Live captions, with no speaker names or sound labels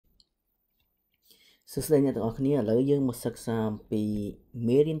សួស្តីអ្នកទាំងអស់គ្នាឥឡូវយើងមកសិក្សាអំពី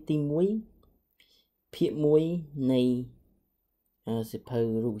មេរៀនទី1ភាគ1នៃសៀវភៅ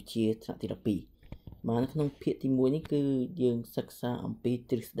រូបវិទ្យាថ្នាក់ទី12បាទនៅក្នុងភាគទី1នេះគឺយើងសិក្សាអំពី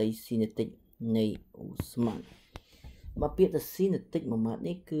ទ្រឹស្ដីស៊ីនេតិកនៃឧស្ម័នបាទពាក្យថាស៊ីនេតិកមួយម៉ាត់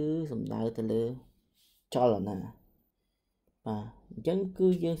នេះគឺសំដៅទៅលើចលនាបាទអញ្ចឹងគឺ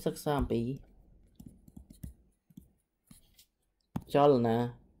យើងសិក្សាអំពីចលនា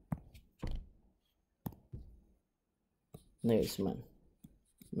នៃឧស្ម័ន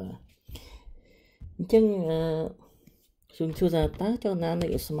បាទអញ្ចឹងខ្ញុំសួរថាតើចលនានៃ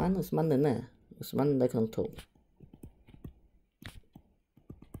ឧស្ម័ននៅណាឧស្ម័ននៅក្នុងធុង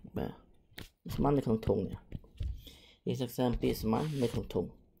បាទឧស្ម័ននៅក្នុងធុងនេះយើងសិក្សាអំពីឧស្ម័ននៅក្នុងធុង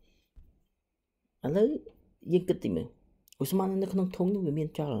ឥឡូវយើងគិតទីមើលឧស្ម័ននៅក្នុងធុងនេះវាមាន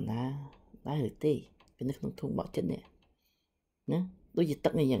ចលនាដែរឬទេវានៅក្នុងធុងបក់ចិត្តនេះណាដូចជាទឹ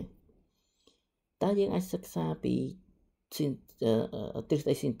កនេះអញ្ចឹងតើយើងអាចសិក្សាពីទ្រឹស្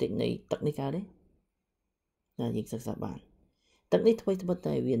ដីស៊ីនេតិកនៃទឹកនេះកើតទេណាយើងសិក្សាបានទឹកនេះថ្មីត្បិត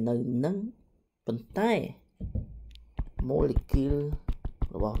តែវានៅនឹងប៉ុន្តែម៉ូលេគុល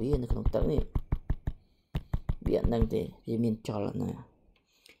របស់វានៅក្នុងទឹកនេះវាអត់នឹងទេវាមានចលនា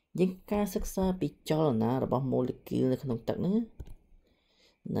យើងការសិក្សាពីចលនារបស់ម៉ូលេគុលនៅក្នុងទឹកហ្នឹង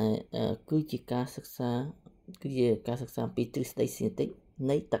ណាគឺជាការសិក្សាពីទ្រឹស្ដីស៊ីនេតិក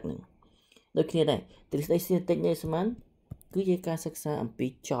នៃទឹកហ្នឹងដូចគ្នាដែរទ្រឹស្ដីស៊ីនេតិកនៃឧស្ម័នគឺជាការសិក្សាអំពី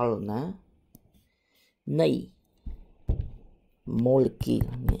ចលនានៃម៉ូលេគុល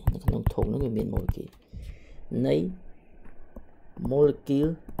នៅក្នុងធុងហ្នឹងវាមានម៉ូលេគុលនៃម៉ូលេគុល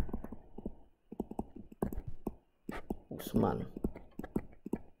ឧស្ម័ន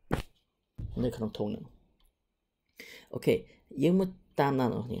នៅក្នុងធុងហ្នឹងអូខេយើងមកតាមដាន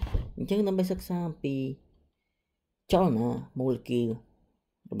អស់គ្នាអញ្ចឹងដើម្បីសិក្សាអំពីចលនាម៉ូលេគុល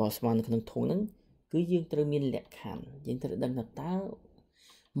របស់ឧស្ម័ននៅក្នុងធុងហ្នឹងគឺយើងត្រូវមានលក្ខខណ្ឌយើងត្រូវដឹងថាតើ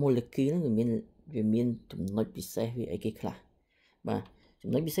ម៉ូលេគុលហ្នឹងវាមានចំណុចពិសេសវាអីគេខ្លះបាទ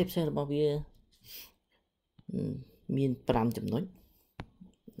ចំណុចពិសេសរបស់វាមាន5ចំណុច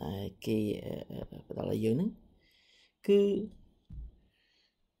ដែលគេផ្ដល់ឲ្យយើងហ្នឹងគឺ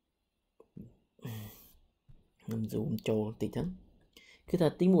ខ្ញុំ zoom ចូលតិចទៅគឺថា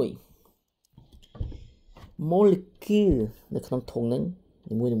ទី1ម៉ូលេគុលនៅក្នុងធុងហ្នឹង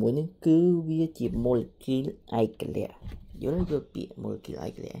នីមួយនេះគឺវាជាម៉ូលេគុលឯកលក្ខយល់ពាក្យម៉ូលេគុលឯ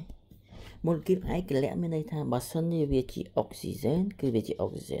កលក្ខម៉ូលេគុលឯកលក្ខមានន័យថាបើសិនជាវាជាអុកស៊ីហ្សែនគឺវាជាអុក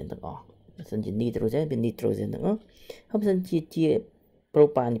ស៊ីហ្សែនទាំងអស់បើសិនជានីត្រូហ្សែនវានីត្រូហ្សែនទាំងអស់ហើយបើសិនជាប្រូ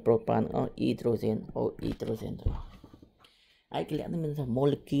ប៉ានអស់អ៊ីត្រូហ្សែនអ៊ីត្រូហ្សែនទាំងអស់ឯកលក្ខនេះមានថាម៉ូ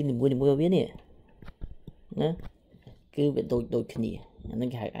លេគុលនីមួយរបស់វានេះណាគឺវាដូចគ្នាអានឹង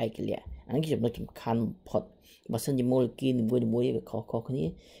គេហៅឯកលក្ខអានេះចំណុចសំខាន់បំផុតបើសិនជាម៉ូលេគុលនីមួយវាខុសគ្នា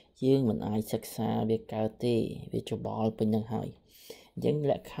យើងមិនអាចសិក្សាវាកើតទេវាច្បល់ពេញនឹងហើយអញ្ចឹង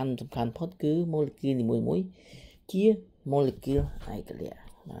លក្ខខណ្ឌសំខាន់បំផុតគឺម៉ូលេគុលនីមួយជាម៉ូលេគុលឯកលក្ខ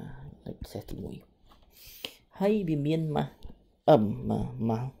បាទពិសេសទី1ហើយវាមានម៉ាស់ m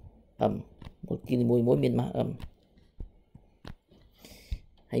ម៉ាស់ m ម៉ូលេគុលនីមួយមានម៉ាស់ m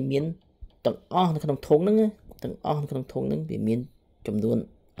ហើយមានទាំងអស់នៅក្នុងធុងហ្នឹងវាមានចំនួន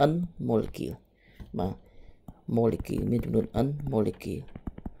n ម៉ូលេគុលបាទម៉ូលេគុលមានចំនួន n ម៉ូលេគុល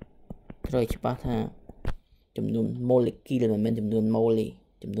ត្រូវច្បាស់ថាចំនួនម៉ូលេគុលមិនមែនចំនួនម៉ូលទេ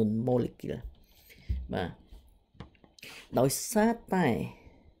ចំនួនម៉ូលេគុលបាទដោយសារតែ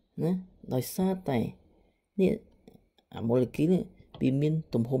នេះអាម៉ូលេគុលនេះវាមាន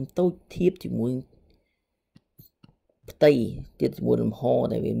ទំហំតូចធៀបជាមួយផ្ទៃទៀតជាមួយលំហ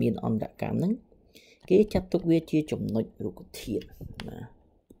ដែលវាមានអន្តរកម្មហ្នឹងគេចាត់ទុកវាជាចំណុចរុក្ខធាតុបាទ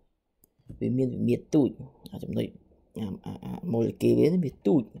វាមានវិមាត្រទូចចំណុចម៉ូលេគុលវា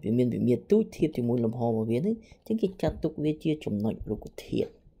ទូចវាមានវិមាត្រទូចធៀបជាមួយលំហរបស់វាហ្នឹងអញ្ចឹងគេចាត់ទុកវាជាចំណុចរុក្ខធាតុ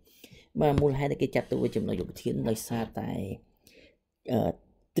បាទមូលហេតុដែលគេចាត់ទុកវាចំណុចរុក្ខធាតុដោយសារតែ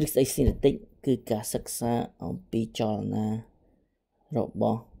ទ្រឹស្ដីស៊ីនេតិកគឺការសិក្សាអំពីចលនារប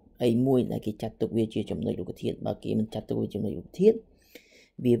ស់អីមួយដែលគេចាត់ទុកវាជាចំណុចរុក្ខធាតុបើគេមិនចាត់ទុកវាចំណុចរុក្ខធាតុ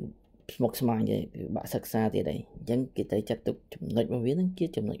វាស្មុគស្មាញទេវាបាក់សិក្សាទៀតហើយអញ្ចឹងគេត្រូវចាត់ទុកចំណុចរបស់វានឹងជា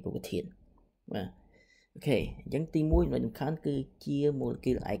ចំណុចរុក្ខធាតុបាទអូខេអញ្ចឹងទី1ចំណុចសំខាន់គឺជាម៉ូលេ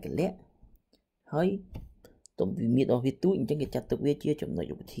គុលឯកលក្ខហើយទំវិមាត្ររបស់វាទូចអញ្ចឹងគេចាត់ទុកវាជាចំណុច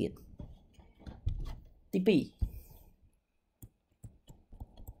រុក្ខធាតុទី2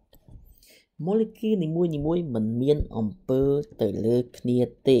ម៉ូលេគុលនីមួយមិនមានអំពើទៅលើគ្នា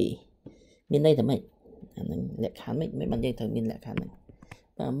ទេមានន័យថាម៉េចអានឹងលក្ខខណ្ឌមិនបានយើងត្រូវមានលក្ខខណ្ឌហ្នឹង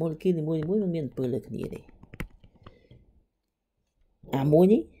បាទម៉ូលេគុលនីមួយមិនមានអំពើលើគ្នាទេអាមួយ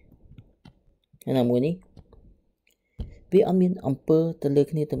នេះវាអត់មានអំពើទៅលើ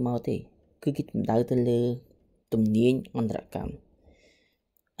គ្នាទៅមកទេ គឺគេសំដៅទៅលើទំនាញអន្តរកម្ម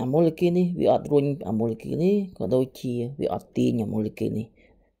អា molecule នេះវាអត់រុញអា molecule នេះក៏ដូចជាវាអត់ទាញអា molecule នេះ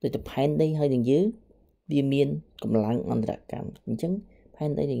ដូចតែផែនដីហើយនឹងយើងវាមានកម្លាំងអន្តរកម្មអញ្ចឹងផែន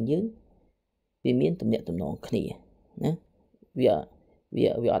ដីនឹងយើងវាមានទំនាក់ទំនងគ្នាណា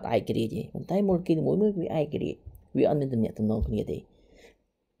វាអត់ឯករាជ្យទេប៉ុន្តែ molecule មួយវាឯករាជ្យវាអត់មានទំនាក់ទំនងគ្នាទេ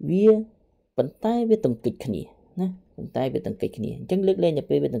វាប៉ុន្តែវាទង្គិចគ្នាណាប៉ុន្តែវាទង្គិចគ្នាអញ្ចឹងលើកលែងតែ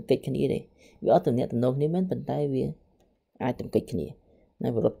ពេលវាទង្គិចគ្នាទេវាអត់ទំនាក់ទំនងគ្នាមែនប៉ុន្តែវាអាចទង្គិចគ្នាណា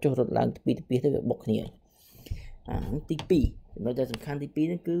វារត់ចុះរត់ឡើងពីទៅទៅវាបុកគ្នាទី2ចំណុចដែលសំខាន់ទី2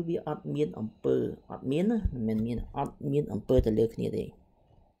ហ្នឹងគឺវាអត់មានអំពើអត់មានណាមិនមែនមានអត់មានអំពើទៅលើគ្នាទេ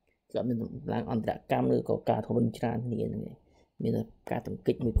គឺអត់មានកម្លាំងអន្តរកម្មឬក៏ការរុញច្រានគ្នាហ្នឹងឯងមានតែការទង្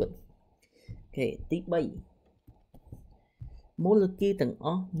គិចមួយគត់អូខេទី3 molecule ទាំងអ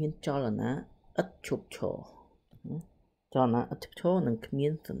ស់មានចលនាឥតឈប់ឈរចលនាឥតឈប់ឈរនិងគ្មា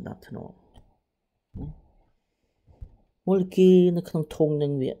នសណ្ដាប់ធ្នាប់ molecule នៅក្នុងធុងនឹ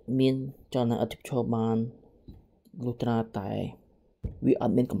ងវាមានចលនាឥតឈប់ឈរបានលុះត្រាតែវាអ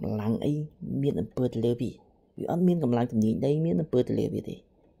ត់មានកម្លាំងអីមានអំពើទៅលើវាអត់មានកម្លាំងទំនាញដីមានអំពើទៅលើវាទេ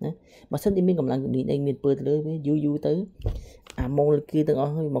ណាបើសិនជាមានកម្លាំងទំនាញដីមានអំពើទៅលើវាយូរទៅអា molecule ទាំងអ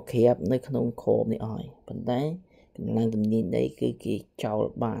ស់មកក្រាបនៅក្នុងក្របនេះអស់ហើយប៉ុន្តែកម្លាំងទំនាញដីគឺគេចោល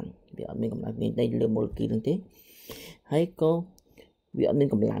បានវាអត់មានកម្លាំងទំនាញដីលើ molecule ហ្នឹងទេហើយក៏វាអត់មាន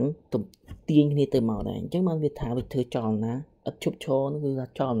កម្លាំងទាញគ្នាទៅមកដែរអញ្ចឹងបានវាថាវាធ្វើចលនាឥតឈប់ឈរនោះគឺថា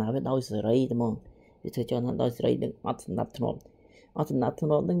ចលនាវាដោយសេរីតែហ្មងវាធ្វើចលនាដោយសេរីនឹងអត់សម្ដាប់ធ្នាប់ហ្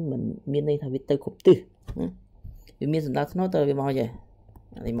នឹងមិនមានន័យថាវាទៅគ្រប់ទិសណាវាមានសម្ដាប់ធ្នាប់តែវាមកចេះ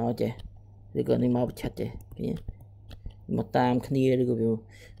នេះមកចេះឬក៏នេះមកប្រឆិតចេះឃើញមកតាមគ្នាឬក៏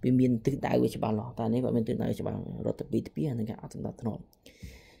វាមានទិសដៅវាច្បាស់លាស់តែនេះវាមានទិសដៅច្បាស់រត់ទៅពីអានឹងគេអត់សម្ដាប់ធ្នាប់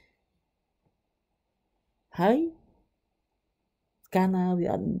ហើយកាលណាវា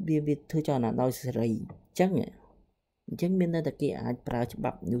អត់វាធ្វើចលនាដោយសេរីអញ្ចឹងមានន័យថាគេអាចប្រើច្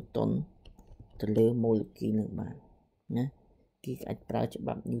បាប់ Newton ទៅលើ molecule នឹងបានណាគេអាចប្រើច្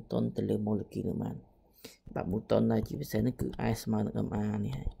បាប់ Newton ទៅលើ molecule នឹងបានច្បាប់ Newton ដែលជាពិសេសនោះគឺ I ស្មើនឹង ma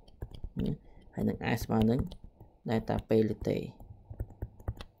នេះហើយនឹង I ស្មើនឹង delta P លើ T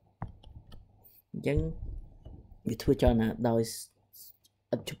អញ្ចឹងវាធ្វើចលនាដោយ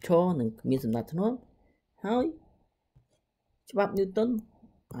ឥតឈប់ឈរនិងមានសណ្ដាប់ធ្នាប់ហើយច្បាប់ Newton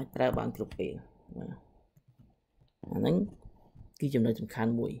អាចប្រើបានគ្រប់ពេលអាហ្នឹងគឺចំណុចសំខា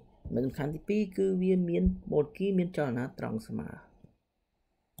ន់មួយសំខាន់ទី2គឺវាមាន molecule មានចលនាត្រង់ស្មើ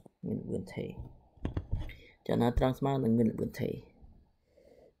មានល្បឿនថេរចលនាត្រង់ស្មើនឹងមានល្បឿនថេរ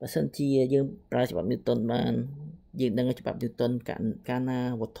បើសិនជាយើងប្រើច្បាប់ Newton បានយើងដឹងច្បាប់ Newton កាលណា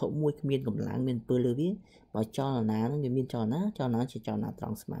វត្ថុមួយគ្មានកម្លាំងមានពើលើវាបើចលនាហ្នឹងវាមានចលនាជាចលនាត្រ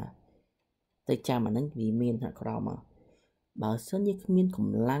ង់ស្មើតែចាំអាហ្នឹងវាមានថាក្រោមមកបើសិនជាគ្មានក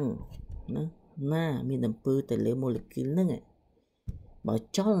ម្លាំងណាមានអំពើទៅលើ molecule ហ្នឹង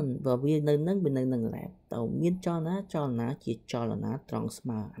បើវានៅនឹងឡែបតើមានចលនាជាចលនាត្រង់ស្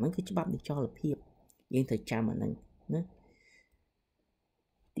មើអាហ្នឹងគឺច្បាប់នៃចលភាពយើងត្រូវចាំអាហ្នឹងណា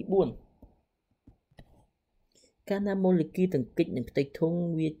ទី4កាលណា molecule ទង្គិចនឹងផ្ទៃធុង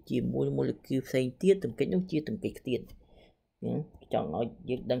វាជាមួយ molecule ផ្សេងទៀតទង្គិចនោះជាទង្គិចខ្ទាតចង់ឲ្យ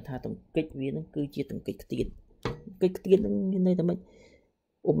យើងដឹងថាទង្គិចវានឹងគឺជាទង្គិចខ្ទាតនឹងមានន័យថាម៉េច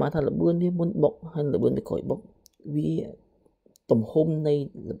ឧបមាថាល្បឿនវាមុនបុកហើយល្បឿនវាក្រោយបុកវាទំហំនៃ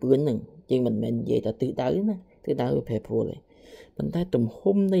ល្បឿនហ្នឹងជាងមិនមែននិយាយថាទិសដៅណាទិសដៅវាប្រែប្រួលទេប៉ុន្តែទំ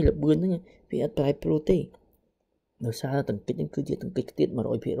ហំនៃល្បឿនហ្នឹងវាអត់ប្រែប្រួលទេដោយសារទង្គិចហ្នឹងគឺជាទង្គិចខ្ទាត 100%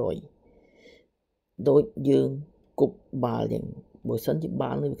 ដូចយើងគប់បាល់យ៉ាងបើសិនជា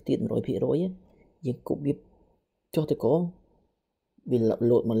បាល់នៅខ្ទាត 100% យើងគប់វាចុះទៅក្រោមវា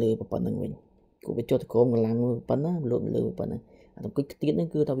លោតមកលើប៉ុណ្្នឹងវិញគប់វាចុះទៅក្រោមកម្លាំងប៉ុណ្ណាលោតមកលើប៉ុណ្ណាអាទង្គិចខ្ទាតហ្នឹង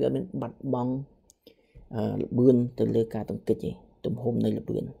គឺថាវាអត់មានបាត់បង់ល្បឿនទៅលើការទង្គិចទេទំហំនៃល្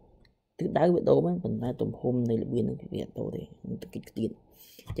បឿនទិសដៅវាដូរមែនប៉ុន្តែទំហំនៃល្បឿនហ្នឹងវាអត់ដូរទេទង្គិចខ្ទាត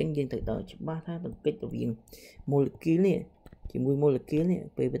អញ្ចឹងយើងត្រូវដល់ច្បាស់ថាទង្គិចរវាង molecule នេះជាមួយ molecule នេះ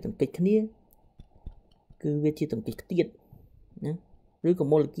ពេលវាទង្គិចគ្នាគឺវាជាទង្គិចខ្ទាតណាឬក៏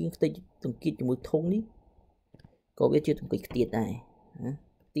molecule ខ្ទេចទង្គិចជាមួយធុងនេះក៏វាជាទង្គិចខ្ទាតដែរណា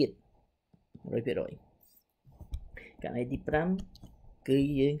ខ្ទាត 100% ករណីទី5គឺ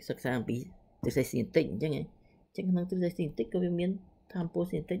យើងសិក្សាអំពីទ្រឹស្ដីស៊ីនេតិកអញ្ចឹងក្នុងទ្រឹស្ដីស៊ីនេតិកក៏វាមានថាមពល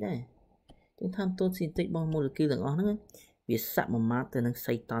ស៊ីនេតិកដែរអញ្ចឹងថាមពលស៊ីនេតិករបស់ molecule ទាំងអស់ហ្នឹងវាសមាមាត្រទៅនឹង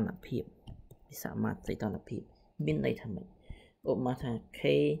សីតុណ្ហភាពមានន័យថាម៉េចឧបមាថា K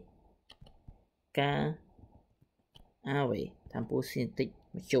K AV ថាមពលស៊ីនេតិក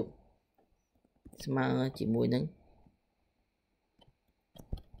មជ្ឈុំស្មើជាមួយនឹង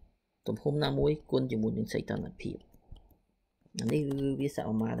ទំហំណាមួយគុណជាមួយនឹងសីតុណ្ហភាពអានេះគឺវាស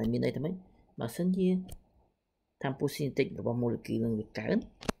មាមាត្រតែមានន័យថាម៉េច បើសិនជាថាមពលស៊ីនេតិករបស់ម៉ូលេគុលនឹងវាកើន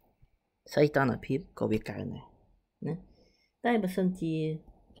សីតុណ្ហភាពក៏វាកើនដែរណាតែបើសិនជា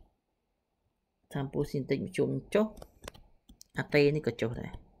ថាមពលស៊ីនេតិកមធ្យមចុះអាតេនេះក៏ចុះដែ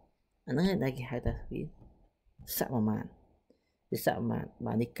រអាហ្នឹងដែលគេហៅថាវាសមាមាត្រវាសមាមាត្រ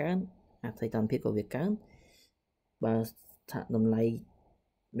បើនេះកើនអាសីតុណ្ហភាពក៏វាកើនបើថាតម្លៃ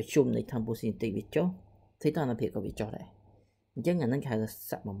មធ្យមនៃថាមពលស៊ីនេតិកវាចុះសីតុណ្ហភាពក៏វាចុះដែរអញ្ចឹងអាហ្នឹងគេហៅថា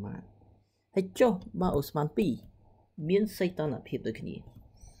សមាមាត្រហើយចុះបើអូស្មាន2មានសីតុណ្ហភាពដូចគ្នា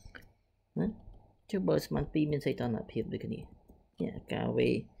ណាចុះបើអូស្មាន2មានសីតុណ្ហភាពដូចគ្នានេះការវេ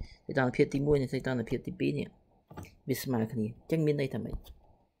សីតុណ្ហភាពទី1និងសីតុណ្ហភាពទី2នេះវាស្មើគ្នាអញ្ចឹងមានន័យថាម៉េច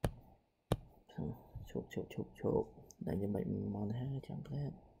ឈប់ដែលយ៉ាងម៉េចមកនេះចាំផ្លែ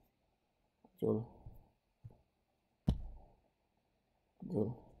ចូល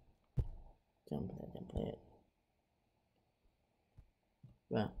ចាំផ្លែ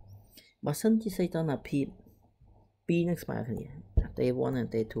បាទបើសិនជាសីតុណ្ហភាព2នឹងស្មើគ្នាតេ1និង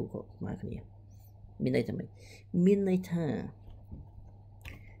តេ2ក៏ស្មើគ្នាមានន័យថាម៉េចមានន័យថា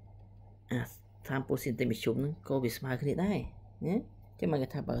ថាមពលស៊ីនេតិកមធ្យមហ្នឹងក៏វាស្មើគ្នាដែរណាចឹងមកគេ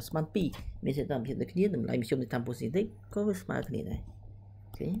ថាបើស្មើ2មានសីតុណ្ហភាពដូចគ្នាតម្លៃមធ្យមនៃថាមពលស៊ីនេតិកក៏វាស្មើគ្នាដែរ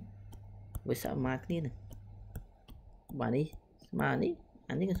អូខេវាសមាគ្នាហ្នឹងបាទនេះស្មើនេះ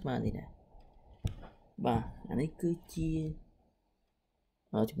អានេះក៏ស្មើនេះដែរបាទអានេះគឺជា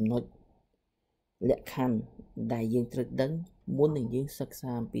ចំណុចលក្ខខណ្ឌដែលយើងត្រូវដឹងមុននឹងយើងសិក្សា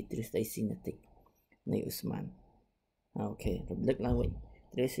អំពីទ្រឹស្ដីស៊ីនេតិកនៃអូស្មានអូខេរំលឹកឡើងវិញ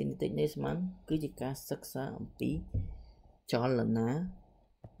ទ្រឹស្ដីស៊ីនេតិកនៃអូស្មានគឺជាការសិក្សាអំពីចលនា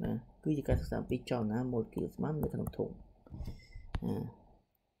បាទគឺជាការសិក្សាអំពីចលនាម៉ូលេគុលអូស្មាននៅក្នុងធុង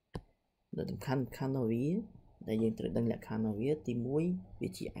ដែលសំខាន់របស់វាដែលយើងត្រូវដឹងលក្ខខណ្ឌរបស់វាទី1វា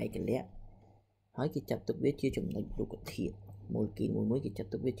ជាឯកលក្ខហើយគេចាត់ទុកវាជាចំណុចរូបធាតុម៉ូលេគុលមួយគេចាត់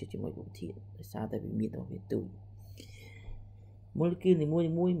ទុកវាជាចំណុចរូបធាតុដោយសារតែវាមានរបស់វាទូម៉ូលេគុលនីមួ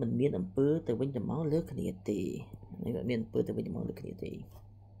យមិនមានអំពើទៅវិញទៅមកលើគ្នាទេនេះវាមានអំពើទៅវិញទៅមកលើគ្នាទេ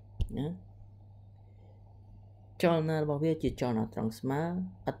ណាចលនារបស់វាជាចលនាត្រង់ស្មើ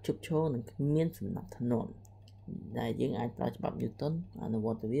ឥតឈប់ឈរនិងគ្មានសំណាប់ធ្នាប់ដែលយើងអាចប្រើច្បាប់ញូតនអនុវ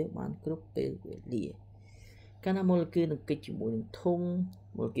ត្តវាបានគ្រប់ពេលវេលាកាលណាម៉ូលេគុលនឹងកិច្ចជាមួយនឹងធុង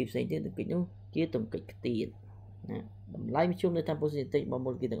ម៉ូលេគុលផ្សេងទៀតនឹងកិច្ចនោះជាទង្គិចខ្ទាតណាតម្លៃមធ្យមនៃថាមពលស៊ីនេតិករបស់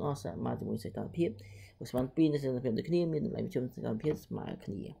ម៉ូលេគុលទាំងអស់សមាជាមួយសីតុណ្ហភាពអូស្មាន2នៃសីតុណ្ហភាពដូចគ្នាមានតម្លៃមធ្យមសីតុណ្ហភាពស្មើ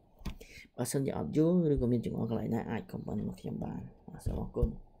គ្នាបើសិនជាអត់យល់ឬក៏មានចង្អុលកន្លែងណាអាចខមមិនមកខ្ញុំបានសូមអរគុណ